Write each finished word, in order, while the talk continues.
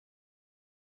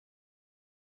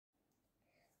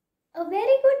A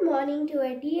very good morning to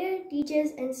our dear teachers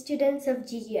and students of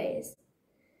GGIS.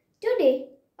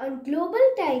 Today, on Global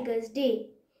Tigers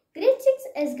Day, Grade 6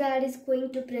 Asgard is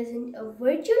going to present a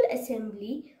virtual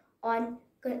assembly on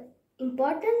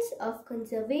importance of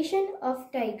conservation of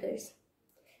tigers.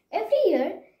 Every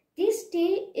year, this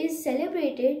day is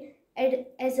celebrated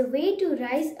as a way to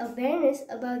raise awareness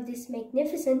about this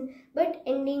magnificent but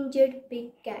endangered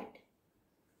big cat.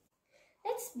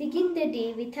 Let's begin the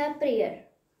day with a prayer.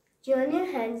 Join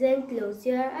your hands and close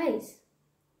your eyes.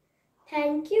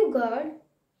 Thank you, God,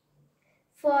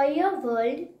 for your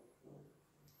world.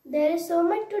 There is so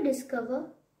much to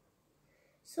discover,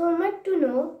 so much to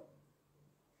know,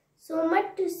 so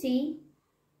much to see,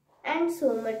 and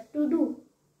so much to do.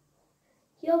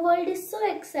 Your world is so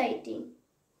exciting.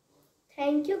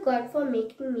 Thank you, God, for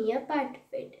making me a part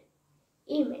of it.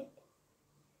 Amen.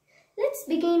 Let's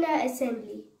begin our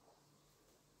assembly.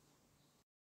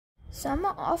 Some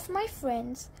of my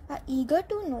friends are eager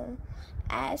to know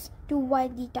as to why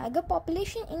the tiger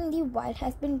population in the wild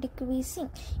has been decreasing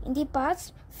in the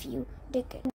past few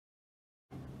decades.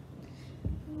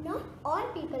 Not all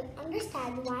people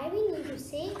understand why we need to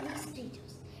save these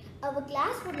creatures. Our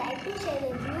class would like to share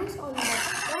their views on the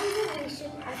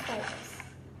conservation of tigers.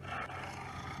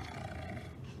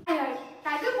 I heard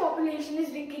tiger population is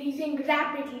decreasing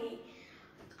rapidly.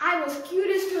 I was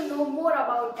curious to know more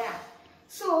about that.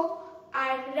 So,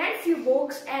 I read few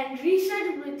books and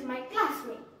researched with my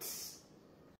classmates.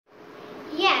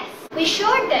 Yes, we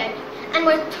sure did, and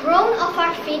were thrown off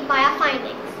our feet by our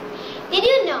findings. Did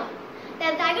you know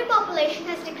that the tiger population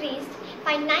has decreased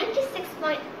by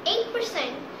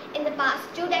 96.8% in the past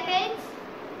 2 decades?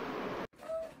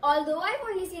 Although I've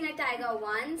only seen a tiger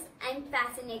once, I'm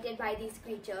fascinated by these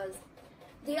creatures.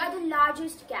 They are the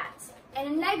largest cats,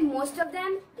 and unlike most of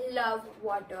them, love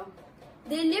water.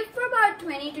 They live for about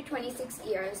 20 to 26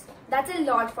 years. That's a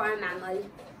lot for a mammal.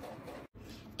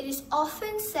 It is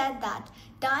often said that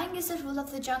dying is the rule of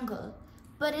the jungle,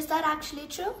 but is that actually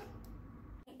true?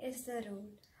 Is the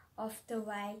rule of the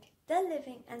wild, the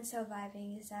living and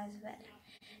surviving is as well.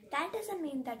 That doesn't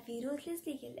mean that we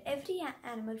ruthlessly kill every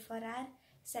animal for our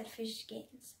selfish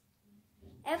gains.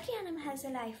 Every animal has a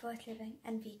life worth living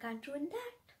and we can't ruin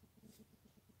that.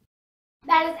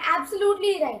 That is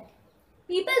absolutely right.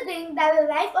 People think that the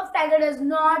life of tiger does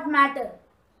not matter.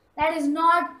 That is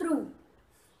not true.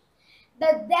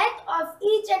 The death of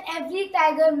each and every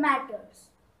tiger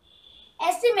matters.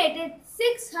 Estimated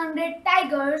 600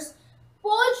 tigers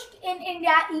poached in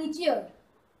India each year.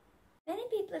 Many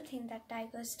people think that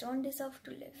tigers don't deserve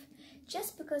to live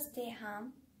just because they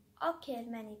harm or kill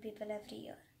many people every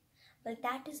year. Well,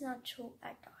 that is not true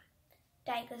at all.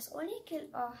 Tigers only kill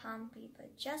or harm people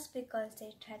just because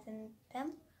they threaten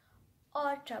them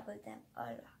or trouble them a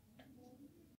lot.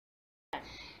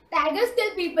 Tigers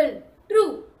kill people,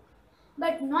 true,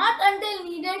 but not until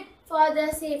needed for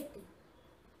their safety.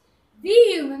 We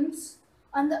humans,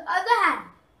 on the other hand,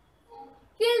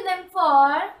 kill them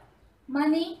for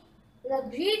money,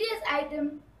 luxurious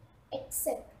item,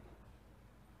 etc.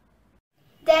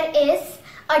 There is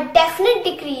a definite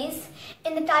decrease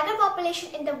in the tiger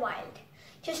population in the wild.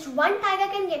 Just one tiger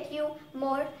can get you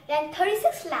more than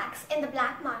 36 lakhs in the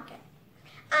black market.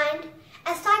 And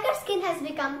as tiger skin has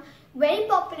become very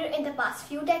popular in the past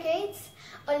few decades,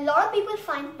 a lot of people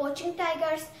find poaching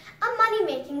tigers a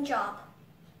money-making job.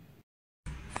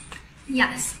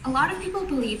 Yes, a lot of people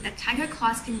believe that tiger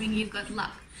claws can bring you good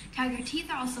luck. Tiger teeth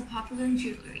are also popular in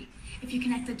jewelry. If you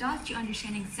connect the dots, you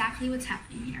understand exactly what's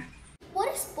happening here.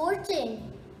 What is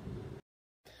poaching?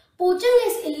 Poaching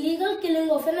is illegal killing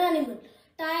of an animal.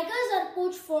 Tigers are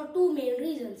poached for two main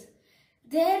reasons: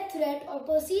 their threat or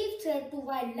perceived threat to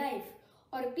wildlife,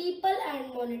 or people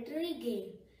and monetary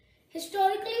gain.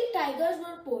 Historically, tigers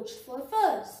were poached for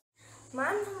furs.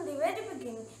 Man from the very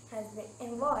beginning has been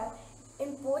involved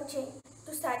in poaching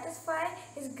to satisfy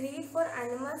his greed for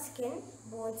animal skin,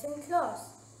 bones and claws.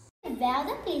 Where are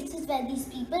the places where these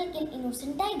people kill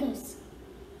innocent tigers?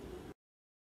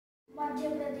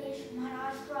 Madhya Pradesh,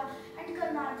 Maharashtra and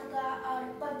Karnataka are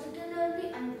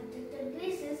particularly unprotected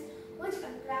places which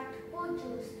attract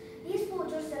poachers. These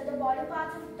poachers sell the body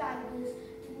parts of tigers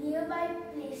to nearby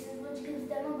places, which gives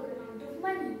them a good amount of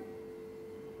money.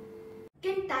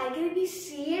 Can tiger be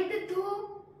saved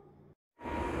though?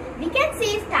 We can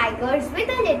save tigers with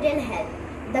a little help.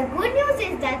 The good news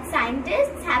is that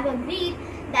scientists have agreed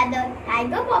that the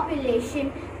tiger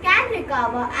population can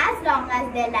recover as long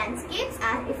as their landscapes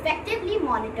are effectively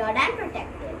monitored and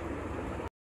protected.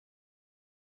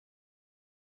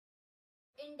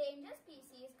 Endangered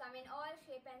species come in all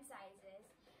shapes and sizes,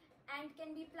 and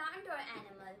can be plant or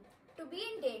animal. To be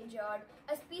endangered,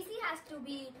 a species has to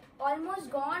be almost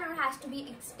gone or has to be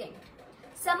extinct.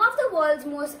 Some of the world's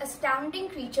most astounding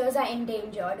creatures are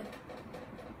endangered.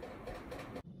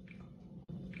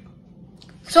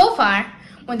 So far,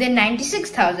 more than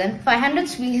 96,500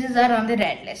 species are on the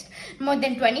red list. More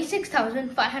than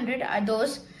 26,500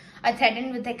 are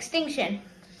threatened with extinction.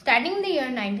 Starting in the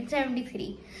year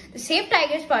 1973, the Save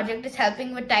Tigers project is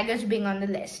helping with tigers being on the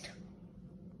list.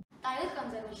 Tiger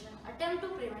conservation attempt to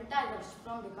prevent tigers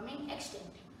from becoming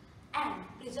extinct and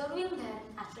preserving their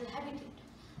natural habitat.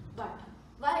 But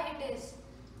why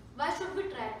should we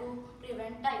try to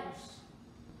prevent tigers?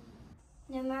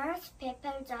 Numerous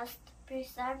people just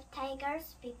preserve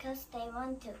tigers because they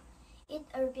want to. It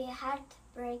would be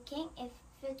heartbreaking if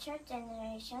future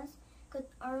generations could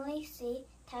only see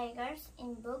tigers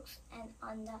in books and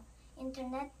on the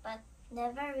internet but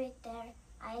never with their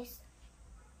eyes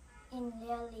in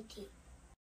reality.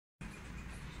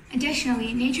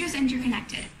 Additionally, nature is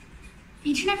interconnected.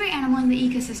 Each and every animal in the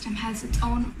ecosystem has its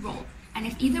own role, and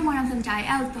if either one of them die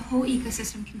out, the whole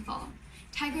ecosystem can follow.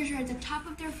 Tigers are at the top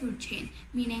of their food chain,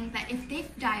 meaning that if they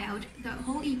die out, the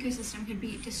whole ecosystem could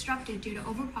be disrupted due to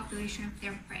overpopulation of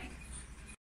their prey.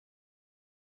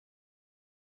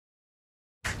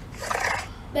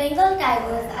 Bengal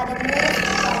tigers are the most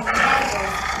common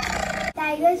tigers.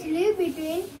 Tigers live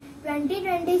between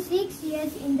 20-26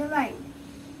 years in the wild.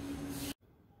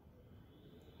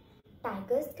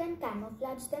 Tigers can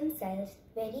camouflage themselves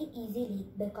very easily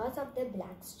because of their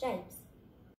black stripes.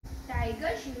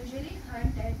 Tigers usually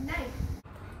hunt at night.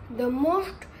 The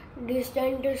most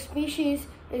distant species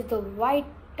is the white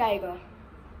tiger.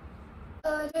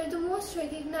 They're the most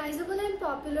recognizable and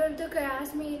popular of the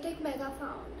charismatic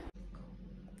megafauna.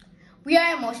 We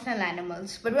are emotional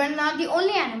animals, but we're not the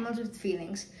only animals with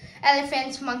feelings.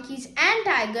 Elephants, monkeys, and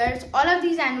tigers, all of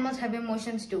these animals have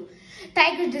emotions too.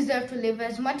 Tigers deserve to live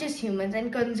as much as humans,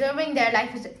 and conserving their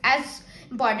life is as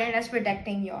important as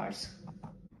protecting yours.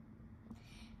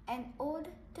 An ode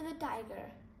to the tiger,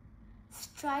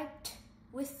 striped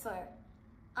with fur,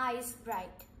 eyes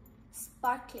bright,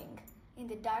 sparkling in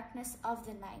the darkness of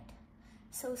the night.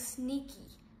 So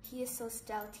sneaky, he is so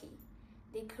stealthy.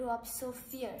 They grew up so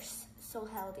fierce, so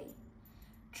healthy.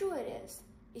 True it is,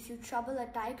 if you trouble a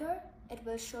tiger, it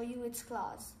will show you its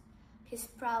claws. His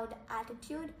proud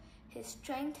attitude, his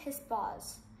strength, his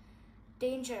paws.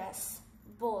 Dangerous,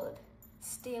 bold,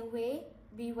 stay away,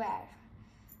 beware.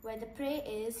 Where the prey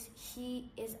is,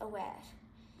 he is aware.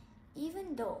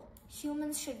 Even though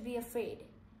humans should be afraid,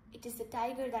 it is the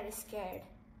tiger that is scared.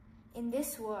 In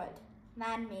this world,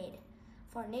 man-made,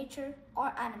 for nature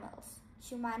or animals,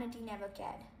 humanity never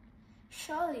cared.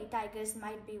 Surely tigers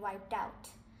might be wiped out,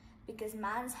 because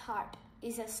man's heart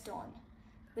is a stone,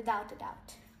 without a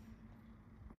doubt.